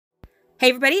Hey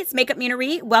everybody, it's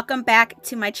MakeupMenaree. Welcome back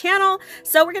to my channel.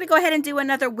 So we're going to go ahead and do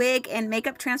another wig and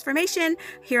makeup transformation.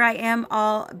 Here I am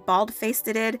all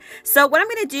bald-faced-ed. So what I'm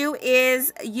going to do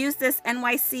is use this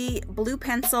NYC blue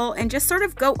pencil and just sort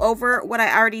of go over what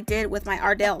I already did with my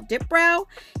Ardell Dip Brow.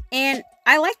 And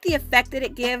I like the effect that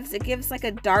it gives. It gives like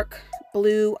a dark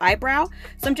blue eyebrow.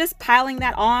 So I'm just piling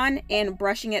that on and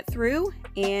brushing it through.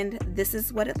 And this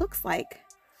is what it looks like.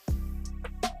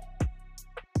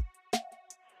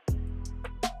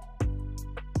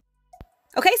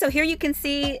 Okay, so here you can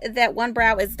see that one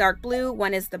brow is dark blue,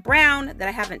 one is the brown that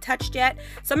I haven't touched yet.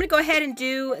 So I'm going to go ahead and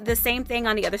do the same thing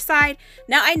on the other side.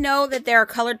 Now I know that there are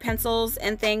colored pencils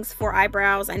and things for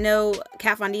eyebrows. I know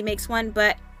Kat Von D makes one,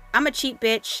 but I'm a cheap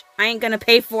bitch. I ain't going to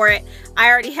pay for it. I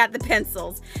already had the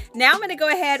pencils. Now I'm going to go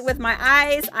ahead with my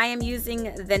eyes. I am using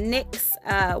the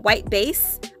NYX white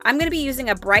base. I'm going to be using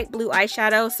a bright blue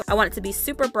eyeshadow, so I want it to be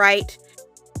super bright.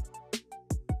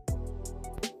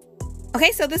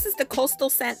 Okay, so this is the Coastal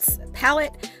Scents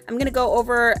palette. I'm going to go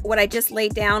over what I just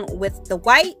laid down with the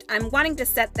white. I'm wanting to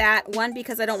set that, one,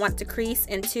 because I don't want it to crease,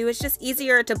 and two, it's just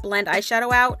easier to blend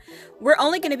eyeshadow out. We're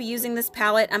only going to be using this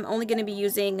palette. I'm only going to be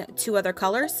using two other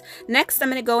colors. Next, I'm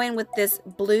going to go in with this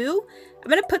blue. I'm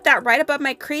going to put that right above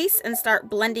my crease and start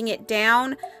blending it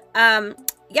down. Yeah,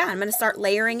 I'm going to start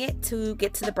layering it to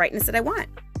get to the brightness that I want.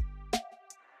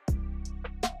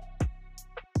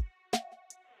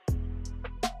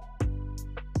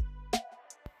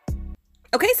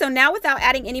 Okay, so now without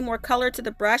adding any more color to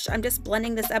the brush, I'm just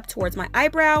blending this up towards my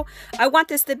eyebrow. I want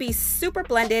this to be super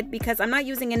blended because I'm not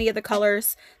using any of the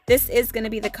colors. This is going to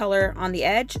be the color on the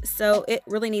edge, so it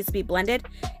really needs to be blended.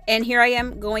 And here I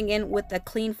am going in with a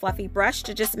clean, fluffy brush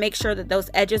to just make sure that those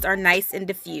edges are nice and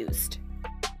diffused.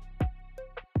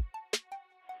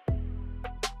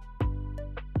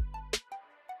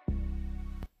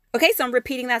 Okay, so I'm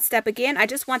repeating that step again. I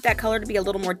just want that color to be a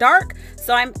little more dark,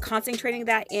 so I'm concentrating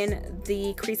that in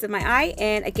the crease of my eye.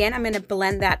 And again, I'm going to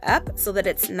blend that up so that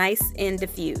it's nice and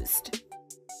diffused.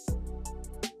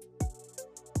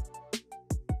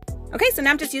 Okay, so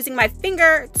now I'm just using my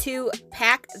finger to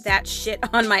pack that shit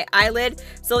on my eyelid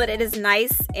so that it is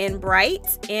nice and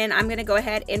bright. And I'm going to go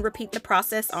ahead and repeat the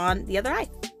process on the other eye.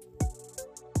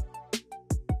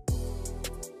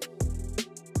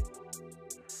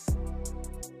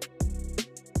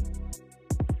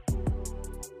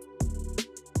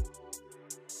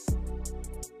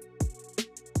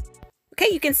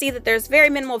 Okay, you can see that there's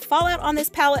very minimal fallout on this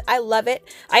palette. I love it.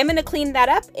 I'm going to clean that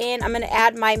up and I'm going to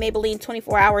add my Maybelline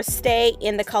 24-Hour Stay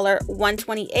in the color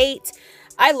 128.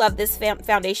 I love this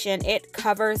foundation. It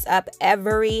covers up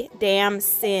every damn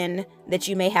sin that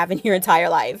you may have in your entire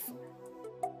life.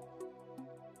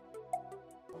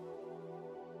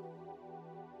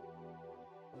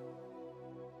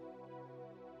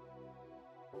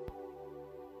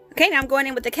 Okay, now I'm going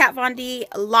in with the Kat Von D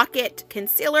Lock-It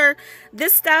Concealer.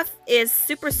 This stuff is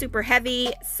super, super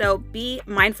heavy, so be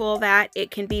mindful of that.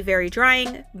 It can be very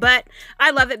drying, but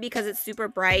I love it because it's super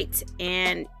bright,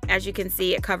 and as you can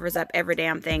see, it covers up every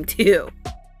damn thing too.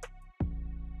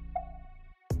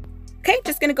 Okay,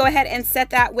 just going to go ahead and set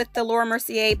that with the Laura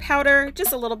Mercier powder,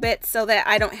 just a little bit so that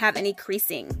I don't have any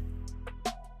creasing.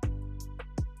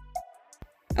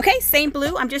 Okay, same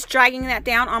blue. I'm just dragging that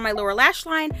down on my lower lash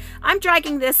line. I'm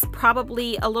dragging this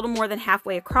probably a little more than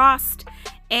halfway across,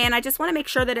 and I just want to make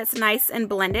sure that it's nice and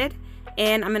blended,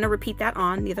 and I'm going to repeat that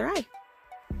on the other eye.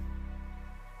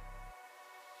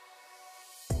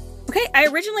 Okay, I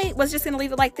originally was just going to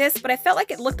leave it like this, but I felt like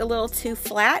it looked a little too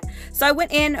flat, so I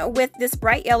went in with this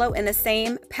bright yellow in the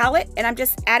same palette, and I'm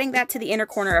just adding that to the inner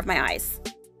corner of my eyes.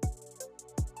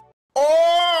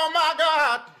 Oh my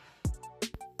God!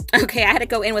 Okay, I had to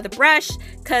go in with a brush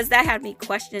because that had me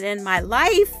questioning my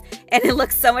life, and it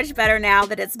looks so much better now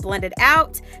that it's blended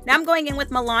out. Now I'm going in with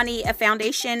Milani, a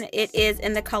foundation. It is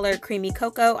in the color Creamy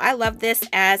Cocoa. I love this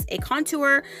as a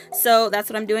contour, so that's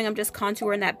what I'm doing. I'm just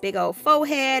contouring that big old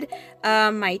forehead,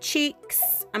 my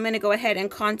cheeks. I'm going to go ahead and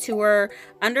contour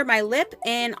under my lip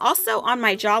and also on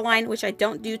my jawline, which I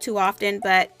don't do too often,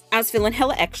 but I was feeling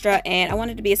hella extra and I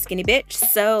wanted to be a skinny bitch,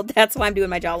 so that's why I'm doing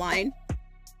my jawline.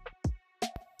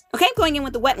 Okay, I'm going in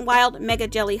with the Wet n Wild Mega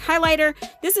Jelly Highlighter.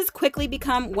 This has quickly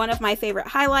become one of my favorite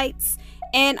highlights,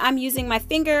 and I'm using my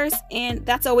fingers, and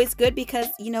that's always good because,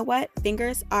 you know what?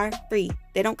 Fingers are free.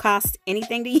 They don't cost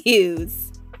anything to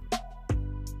use.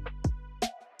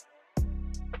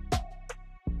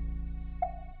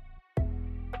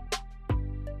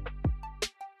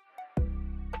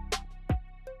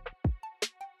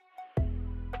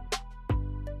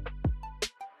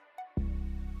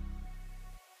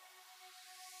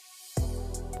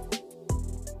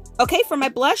 Okay, for my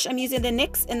blush, I'm using the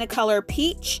NYX in the color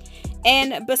Peach.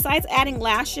 And besides adding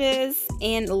lashes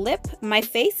and lip, my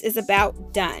face is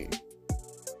about done.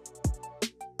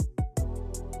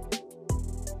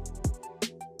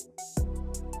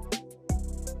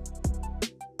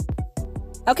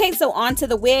 Okay, so on to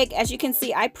the wig. As you can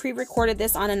see, I pre-recorded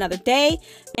this on another day,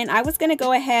 and I was gonna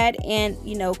go ahead and,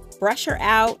 you know, brush her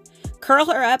out, curl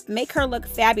her up, make her look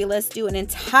fabulous, do an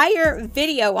entire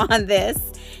video on this.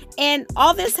 And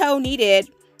all this hoe needed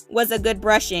was a good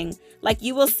brushing. Like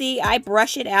you will see, I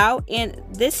brush it out, and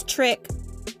this trick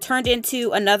turned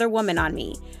into another woman on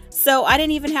me. So I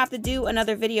didn't even have to do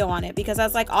another video on it, because I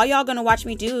was like, all y'all gonna watch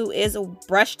me do is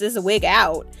brush this wig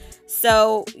out.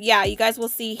 So yeah, you guys will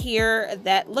see here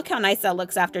that look how nice that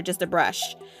looks after just a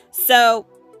brush. So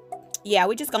yeah,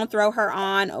 we just gonna throw her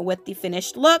on with the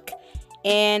finished look,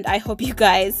 and I hope you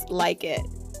guys like it.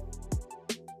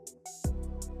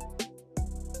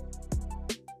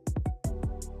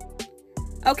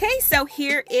 Okay, so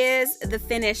here is the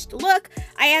finished look.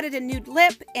 I added a nude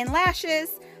lip and lashes.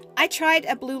 I tried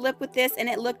a blue lip with this and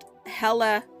it looked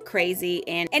hella crazy.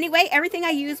 And anyway, everything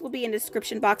I use will be in the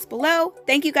description box below.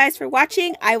 Thank you guys for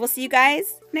watching. I will see you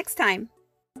guys next time.